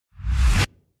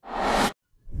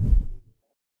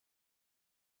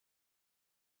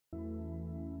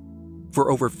For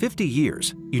over 50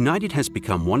 years, United has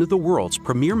become one of the world's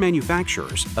premier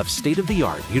manufacturers of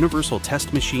state-of-the-art universal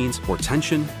test machines for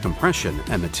tension, compression,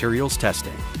 and materials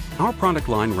testing. Our product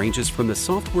line ranges from the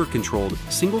software-controlled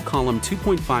single-column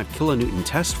 2.5 kilonewton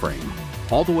test frame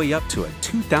all the way up to a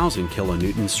 2,000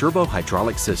 kilonewton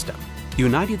servo-hydraulic system.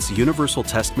 United's universal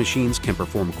test machines can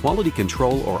perform quality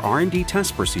control or R&D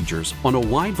test procedures on a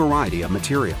wide variety of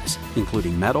materials,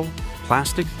 including metal,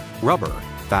 plastic, rubber,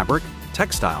 fabric,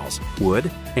 textiles,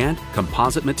 wood, and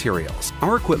composite materials.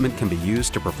 Our equipment can be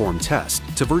used to perform tests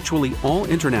to virtually all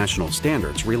international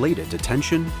standards related to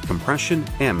tension, compression,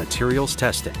 and materials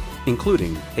testing,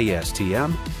 including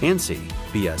ASTM, ANSI,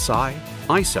 BSI,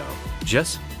 ISO,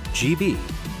 JIS, GB,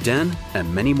 DEN,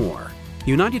 and many more.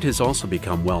 United has also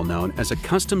become well known as a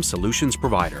custom solutions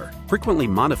provider, frequently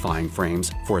modifying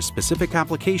frames for a specific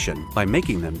application by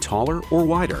making them taller or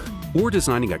wider, or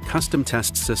designing a custom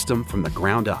test system from the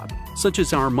ground up, such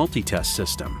as our multi-test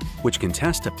system, which can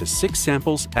test up to 6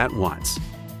 samples at once.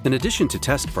 In addition to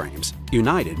test frames,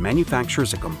 United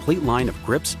manufactures a complete line of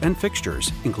grips and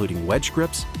fixtures, including wedge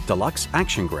grips, deluxe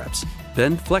action grips,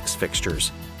 bend flex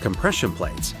fixtures, compression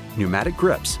plates, pneumatic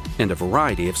grips, and a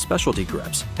variety of specialty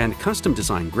grips and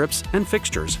custom-designed grips and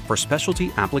fixtures for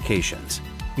specialty applications.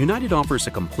 United offers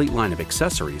a complete line of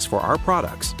accessories for our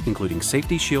products, including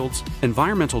safety shields,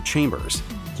 environmental chambers,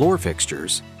 floor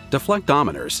fixtures,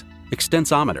 deflectometers,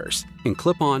 extensometers, and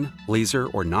clip-on, laser,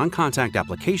 or non-contact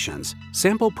applications,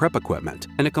 sample prep equipment,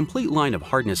 and a complete line of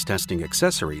hardness testing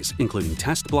accessories, including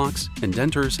test blocks,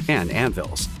 indenters, and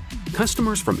anvils.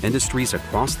 Customers from industries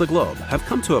across the globe have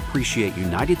come to appreciate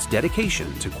United's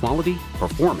dedication to quality,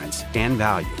 performance, and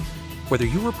value. Whether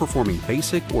you are performing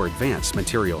basic or advanced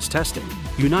materials testing,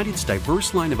 United's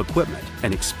diverse line of equipment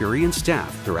and experienced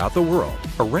staff throughout the world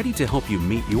are ready to help you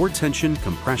meet your tension,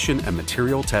 compression, and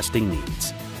material testing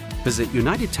needs. Visit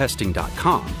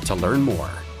unitedtesting.com to learn more.